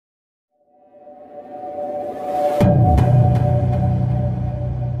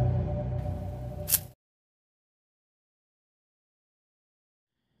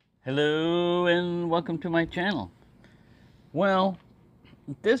Hello and welcome to my channel. Well,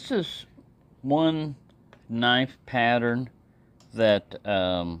 this is one knife pattern that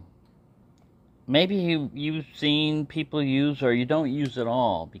maybe you've seen people use or you don't use at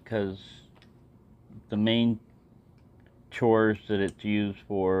all because the main chores that it's used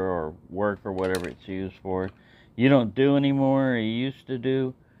for or work or whatever it's used for you don't do anymore or you used to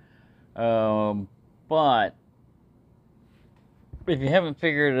do. But if you haven't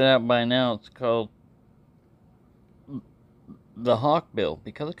figured it out by now, it's called the Hawkbill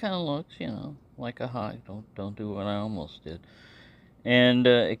because it kind of looks, like a hawk. Don't do what I almost did. And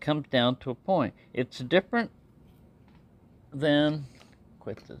it comes down to a point. It's different than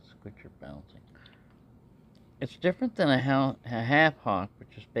quit your bouncing. It's different than a half hawk,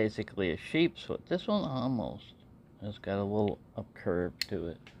 which is basically a sheep's foot. This one almost has got a little up curve to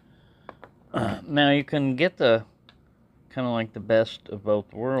it. Now you can get the kind of like the best of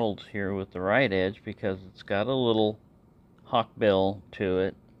both worlds here with the right edge because it's got a little hawkbill to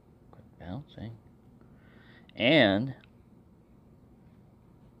it. Quit bouncing. And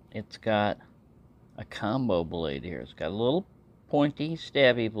it's got a combo blade here. It's got a little pointy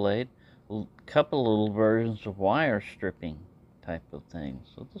stabby blade, a couple little versions of wire stripping type of thing.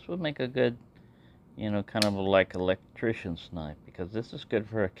 So this would make a good, kind of like electrician's knife because this is good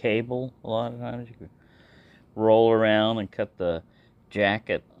for a cable. A lot of times you could roll around and cut the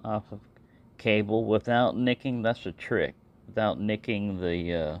jacket off of cable without nicking. That's a trick. Without nicking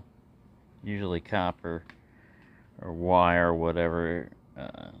the usually copper or wire or whatever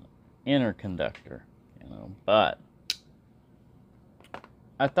inner conductor, but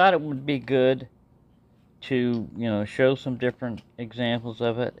I thought it would be good to, show some different examples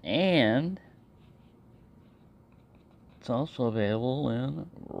of it, and it's also available in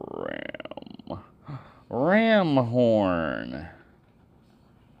ram horn.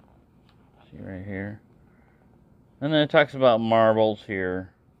 See right here. And then it talks about marbles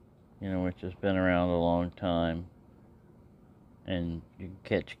here, which has been around a long time. And you can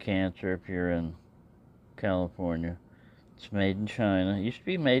catch cancer if you're in California. It's made in China. It used to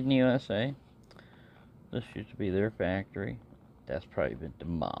be made in the USA. This used to be their factory. That's probably been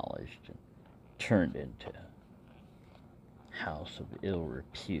demolished and turned into house of ill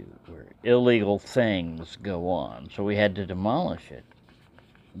repute, where illegal things go on. So we had to demolish it.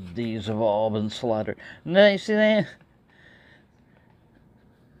 These have all been slaughtered. Now you see that?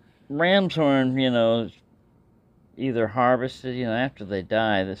 Ram's horn, either harvested, after they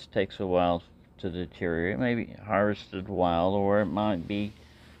die. This takes a while to deteriorate. Maybe harvested wild, or it might be,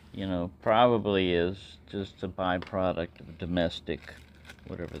 probably is just a byproduct of domestic,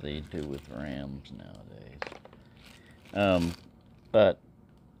 whatever they do with rams nowadays. But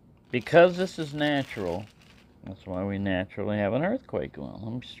because this is natural, that's why we naturally have an earthquake going on.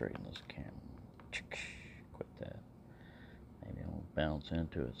 Let me straighten this camera. Quit that. Maybe I won't bounce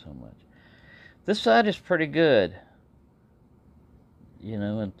into it so much. This side is pretty good,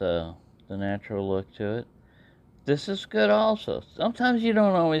 with the natural look to it. This is good also. Sometimes you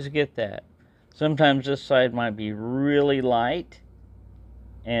don't always get that. Sometimes this side might be really light,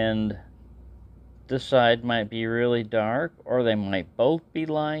 and this side might be really dark, or they might both be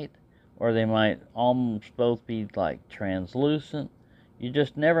light, or they might almost both be like translucent. You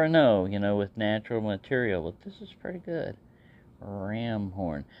just never know, with natural material, but this is pretty good. Ram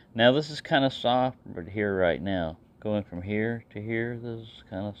horn. Now this is kind of soft, but here right now, going from here to here, this is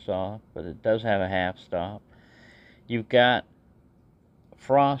kind of soft, but it does have a half stop. You've got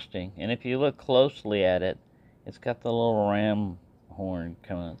frosting, and if you look closely at it, it's got the little ram horn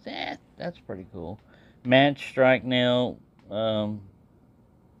coming up. That's pretty cool. Match strike nail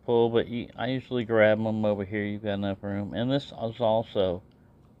pull, but I usually grab them over here. You've got enough room. And this is also,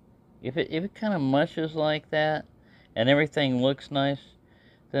 if it kind of mushes like that and everything looks nice,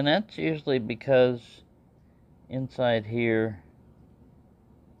 then that's usually because inside here,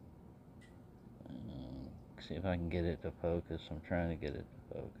 see if I can get it to focus. I'm trying to get it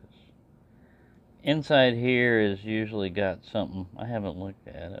to focus. Inside here is usually got something. I haven't looked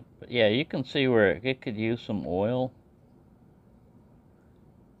at it, but yeah, you can see where it could use some oil.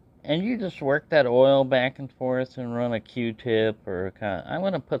 And you just work that oil back and forth and run a Q-tip or a kind. I'm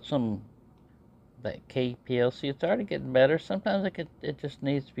going to put some that KPLC. It's already getting better. Sometimes it just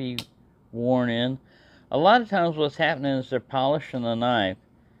needs to be worn in. A lot of times what's happening is they're polishing the knife,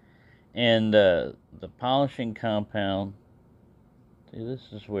 and the polishing compound, see, this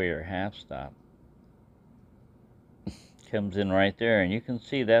is where your half stop comes in right there, and you can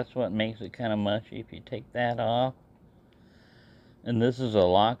see that's what makes it kind of mushy. If you take that off, and this is a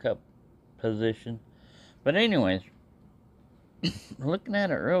lockup position. But anyways, looking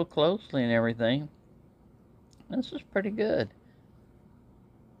at it real closely and everything, this is pretty good.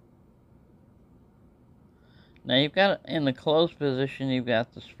 Now you've got, in the closed position, you've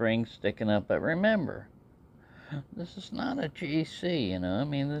got the spring sticking up, but remember, this is not a GC, you know, I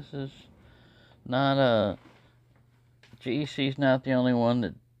mean, this is not a, GC's not the only one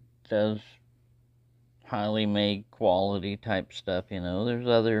that does highly made quality type stuff, you know, there's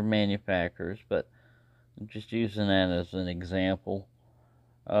other manufacturers, but I'm just using that as an example.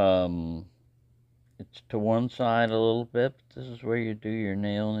 It's to one side a little bit, but this is where you do your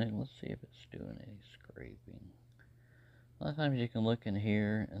nail in it. Let's see if it's doing any scraping. A lot of times you can look in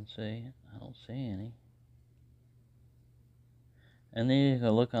here and see, I don't see any. And then you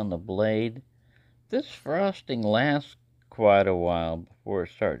can look on the blade. This frosting lasts quite a while before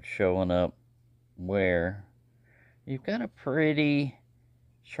it starts showing up where you've got a pretty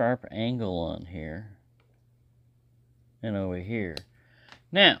sharp angle on here and over here.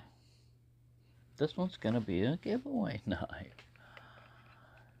 Now, this one's going to be a giveaway knife.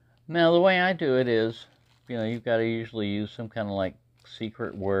 Now, the way I do it is, you know, you've got to usually use some kind of like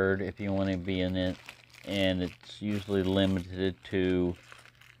secret word if you want to be in it, and it's usually limited to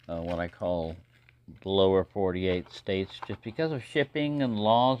what I call the lower 48 states, just because of shipping and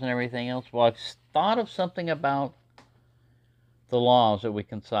laws and everything else. Well, I've thought of something about the laws that we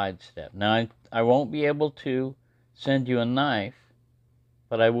can sidestep. Now, I won't be able to send you a knife,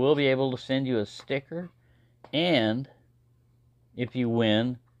 but I will be able to send you a sticker, and if you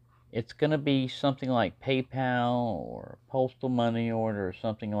win, it's going to be something like PayPal or postal money order or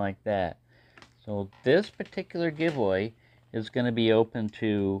something like that. So this particular giveaway is going to be open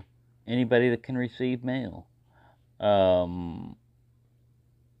to anybody that can receive mail. I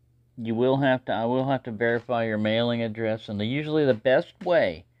will have to verify your mailing address, and usually the best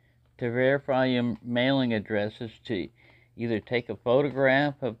way to verify your mailing address is to either take a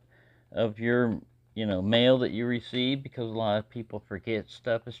photograph of your, you know, mail that you receive, because a lot of people forget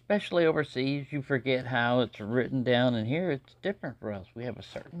stuff, especially overseas. You forget how it's written down, and here it's different for us. We have a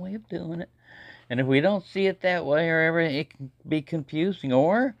certain way of doing it, and if we don't see it that way, or ever, it can be confusing,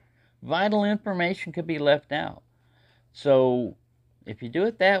 or vital information could be left out. So if you do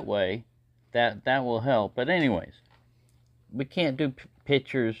it that way, that will help. But anyways, we can't do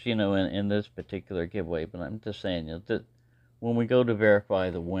pictures, you know, in this particular giveaway, but I'm just saying, you know, that when we go to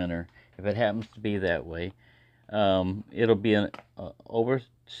verify the winner, if it happens to be that way, it'll be an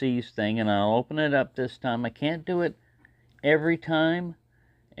overseas thing, and I'll open it up this time. I can't do it every time,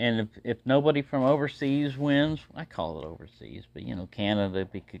 and if nobody from overseas wins, I call it overseas, but you know, Canada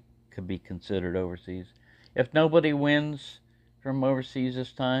could be considered overseas. If nobody wins from overseas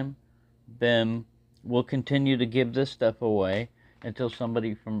this time, then we'll continue to give this stuff away until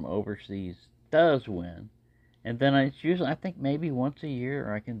somebody from overseas does win. And then it's usually, I think maybe once a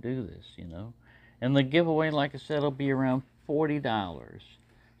year I can do this, you know. And the giveaway, like I said, will be around $40.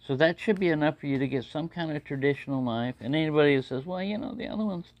 So that should be enough for you to get some kind of traditional knife. And anybody that says, well, you know, the other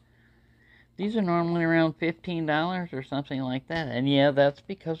ones, these are normally around $15 or something like that. And yeah, that's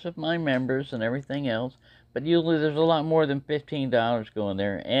because of my members and everything else. But usually there's a lot more than $15 going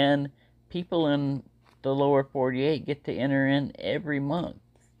there. And people in the lower 48 get to enter in every month.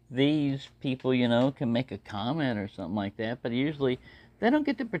 These people, you know, can make a comment or something like that, but usually they don't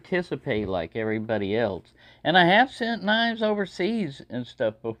get to participate like everybody else. And I have sent knives overseas and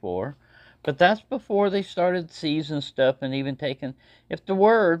stuff before, but that's before they started season stuff and even taking, if the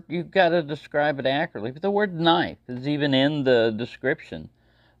word, you've got to describe it accurately. If the word knife is even in the description,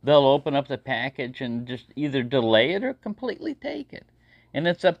 they'll open up the package and just either delay it or completely take it. And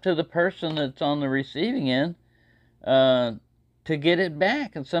it's up to the person that's on the receiving end to get it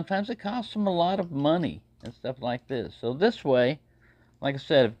back, and sometimes it costs them a lot of money and stuff like this. So this way, like I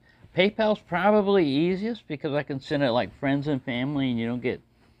said, PayPal's probably easiest because I can send it like friends and family, and they don't get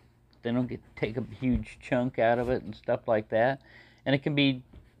take a huge chunk out of it and stuff like that, and it can be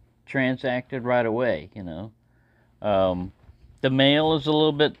transacted right away, you know. The mail is a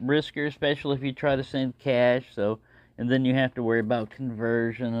little bit riskier, especially if you try to send cash, so, and then you have to worry about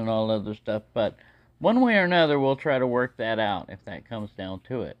conversion and all other stuff, but one way or another, we'll try to work that out if that comes down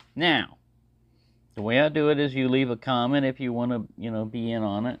to it. Now, the way I do it is you leave a comment if you want to, you know, be in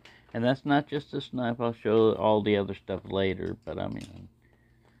on it. And that's not just this knife. I'll show all the other stuff later. But, I mean,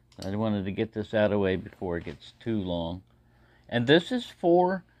 I wanted to get this out of the way before it gets too long. And this is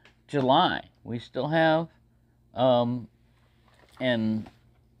for July. We still have an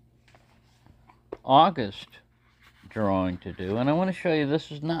August drawing to do, and I want to show you, this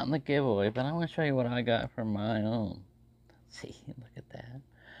is not in the giveaway, but I want to show you what I got from my own. See, look at that.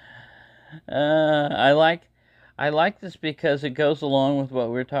 I I like this because it goes along with what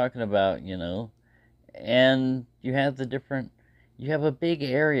we're talking about, you know. And you have you have a big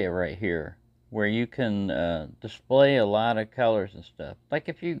area right here where you can display a lot of colors and stuff. Like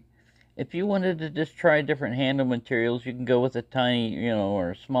if you wanted to just try different handle materials, you can go with a tiny, you know,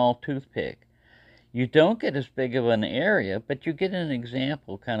 or a small toothpick. You don't get as big of an area, but you get an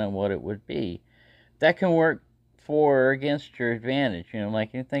example kind of what it would be. That can work for or against your advantage. You know,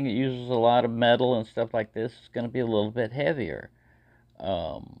 like anything that uses a lot of metal and stuff like this is going to be a little bit heavier.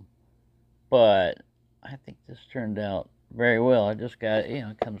 But I think this turned out very well. I just got, you know,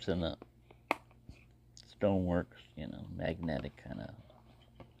 it comes in a Stoneworks, you know, magnetic kind of,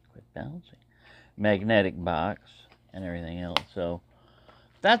 quit bouncing, magnetic box and everything else. So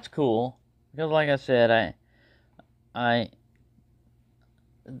that's cool because, like I said,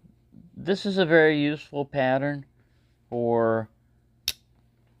 this is a very useful pattern for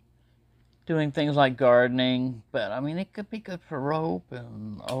doing things like gardening, but I mean, it could be good for rope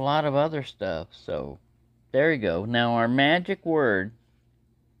and a lot of other stuff. So there you go. Now our magic word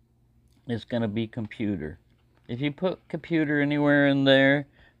is going to be computer. If you put computer anywhere in there,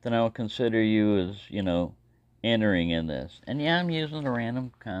 then I'll consider you as, you know, entering in this. And yeah, I'm using a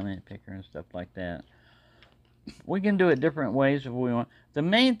random comment picker and stuff like that. We can do it different ways if we want. The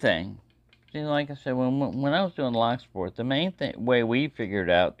main thing, see, like I said, when I was doing lock sport, the main way we figured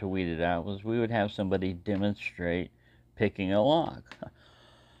out to weed it out was we would have somebody demonstrate picking a lock.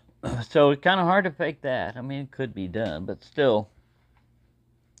 So it's kind of hard to fake that. I mean, it could be done, but still,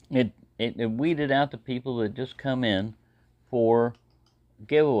 it weeded out the people that just come in for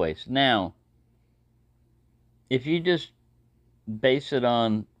giveaways. Now, if you just base it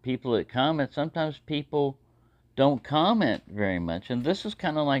on people that comment, sometimes people don't comment very much, and this is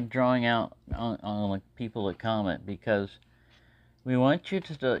kind of like drawing out on like people that comment, because we want you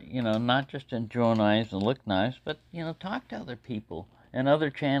to, you know, not just enjoy knives and look nice, but, you know, talk to other people and other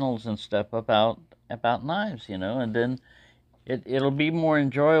channels and stuff about knives, you know, and then it'll be more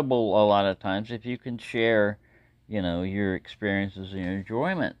enjoyable a lot of times if you can share, you know, your experiences and your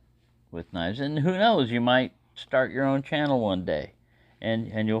enjoyment with knives. And who knows, you might start your own channel one day,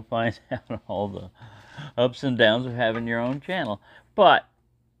 and you'll find out all the ups and downs of having your own channel. But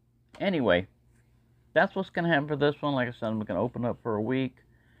anyway, that's what's going to happen for this one. Like I said, I'm going to open up for a week,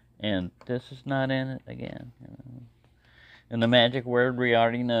 and this is not in it again. You know. And the magic word we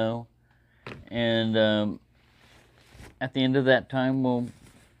already know. And at the end of that time,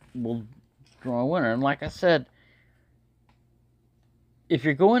 we'll draw a winner. And like I said, if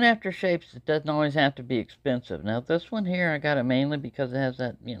you're going after shapes, it doesn't always have to be expensive. Now, this one here, I got it mainly because it has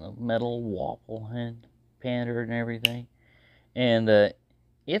that, you know, metal waffle and pander and everything. And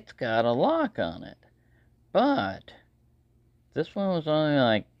it's got a lock on it. But this one was only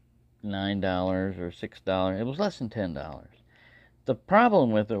like $9 or $6. It was less than $10. The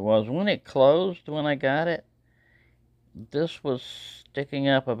problem with it was when it closed, when I got it, this was sticking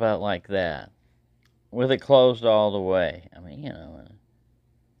up about like that, with it closed all the way. I mean, you know,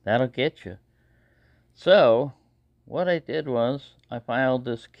 that'll get you. So what I did was I filed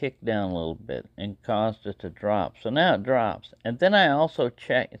this kick down a little bit and caused it to drop. So now it drops. And then I also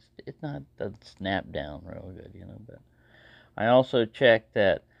checked, it's not, doesn't snap down real good, you know, but I also checked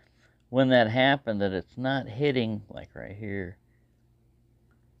that when that happened, that it's not hitting, like right here,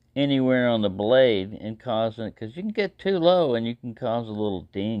 anywhere on the blade and causing it, because you can get too low and you can cause a little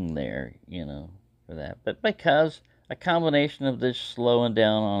ding there, you know, for that. But because a combination of this slowing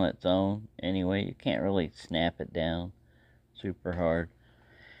down on its own anyway, you can't really snap it down super hard.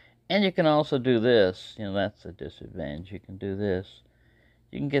 And you can also do this, you know, that's a disadvantage. You can do this.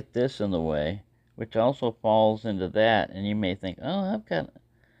 You can get this in the way, which also falls into that, and you may think, oh,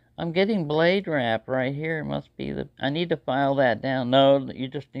 I'm getting blade wrap right here. It must be I need to file that down. No, you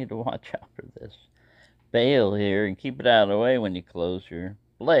just need to watch out for this bail here and keep it out of the way when you close your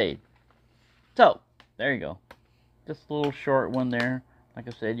blade. So, there you go. Just a little short one there. Like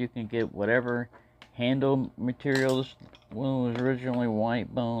I said, you can get whatever handle material. This one was originally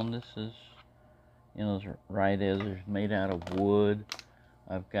white bone. This is, you know, this right edge is made out of wood.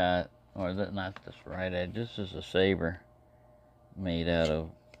 I've got, or not this right edge, this is a saber made out of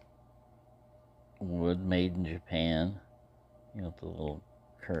wood, made in Japan. You know, the little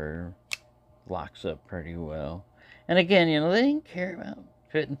curve locks up pretty well. And again, you know, they didn't care about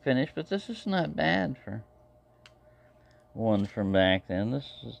fit and finish, but this is not bad for one from back then.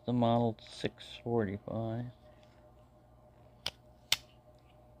 This is the model 645.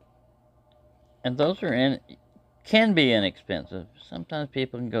 And those can be inexpensive. Sometimes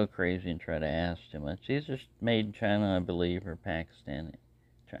people can go crazy and try to ask too much. These are made in China, I believe, or Pakistan,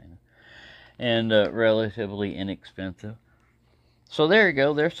 China. and relatively inexpensive. So there you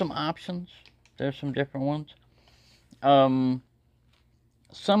go. There's some options. There's some different ones. What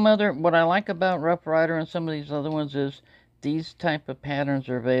I like about Rough Rider and some of these other ones is these type of patterns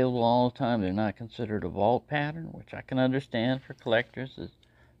are available all the time. They're not considered a vault pattern, which I can understand for collectors. Is,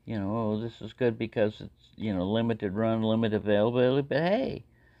 you know, oh, this is good because it's, you know, limited run, limited availability. But hey,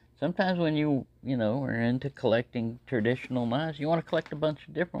 sometimes when you know, are into collecting traditional knives, you want to collect a bunch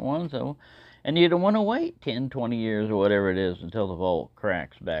of different ones, though, and you don't want to wait 10, 20 years or whatever it is until the vault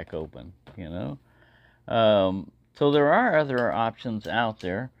cracks back open, you know. So there are other options out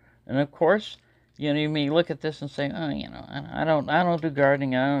there, and of course, you know, you may look at this and say, oh, you know, I don't do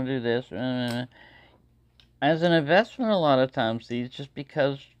gardening, I don't do this. As an investment, a lot of times these, just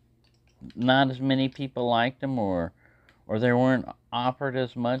because not as many people like them, or they weren't offered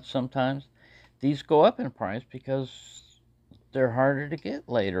as much, sometimes these go up in price because they're harder to get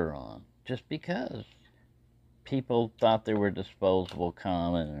later on, just because people thought they were disposable,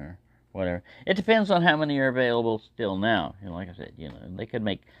 common, or whatever. It depends on how many are available still now. You know, like I said, you know, they could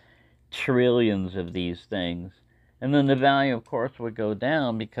make trillions of these things, and then the value, of course, would go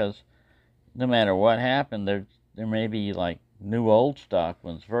down, because no matter what happened, there may be like new old stock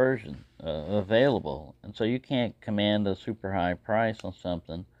ones version available, and so you can't command a super high price on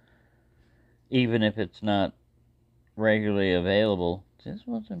something even if it's not regularly available. This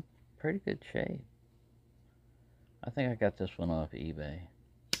one's in pretty good shape. I think I got this one off eBay.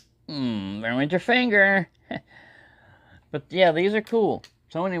 Ruined your finger. But yeah, these are cool.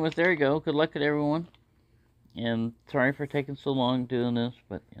 So anyways, there you go. Good luck to everyone. And sorry for taking so long doing this,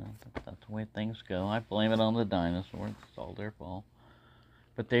 but you know, that's the way things go. I blame it on the dinosaurs. It's all their fault.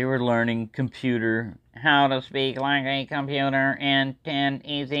 But they were learning how to speak like a computer in 10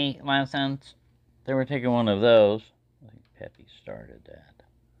 easy lessons. They were taking one of those. I think Peppy started that.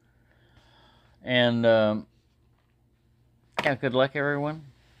 And yeah, good luck, everyone.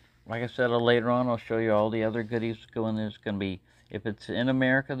 Like I said, later on, I'll show you all the other goodies going. There's going to be, if it's in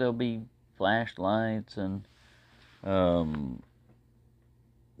America, there'll be flashlights and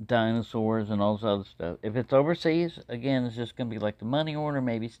dinosaurs and all this other stuff. If it's overseas, again, it's just going to be like the money order,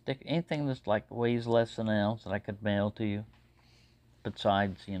 maybe anything that's like weighs less than an ounce that I could mail to you,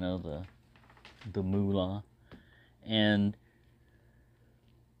 besides, you know, the moolah. And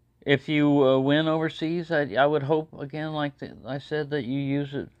if you win overseas, I would hope, again, like I said, that you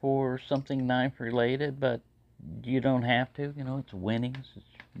use it for something knife related, but you don't have to. You know, it's winnings. It's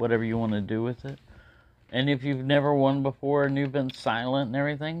whatever you want to do with it. And if you've never won before and you've been silent and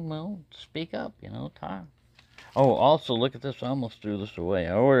everything, well, speak up, you know, talk. Oh, also, look at this. I almost threw this away.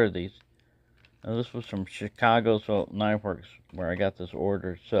 I ordered these. Now, this was from Chicago Knife Works, where I got this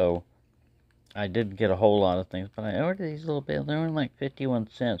order, so I didn't get a whole lot of things, but I ordered these little bits. They were like 51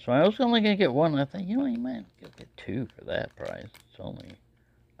 cents. So I was only going to get one. I thought, you know, you might get two for that price. It's only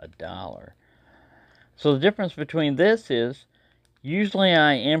 $1. So the difference between this is, usually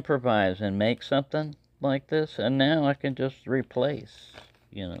I improvise and make something like this, and now I can just replace,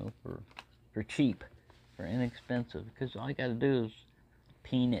 you know, for cheap, for inexpensive, because all you got to do is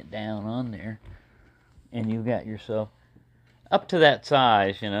peen it down on there, and you got yourself up to that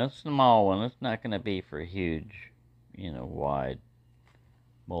size. You know, it's a small one. It's not going to be for a huge, you know, wide,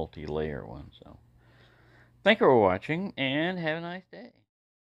 multi-layer one. So, thank you for watching, and have a nice day.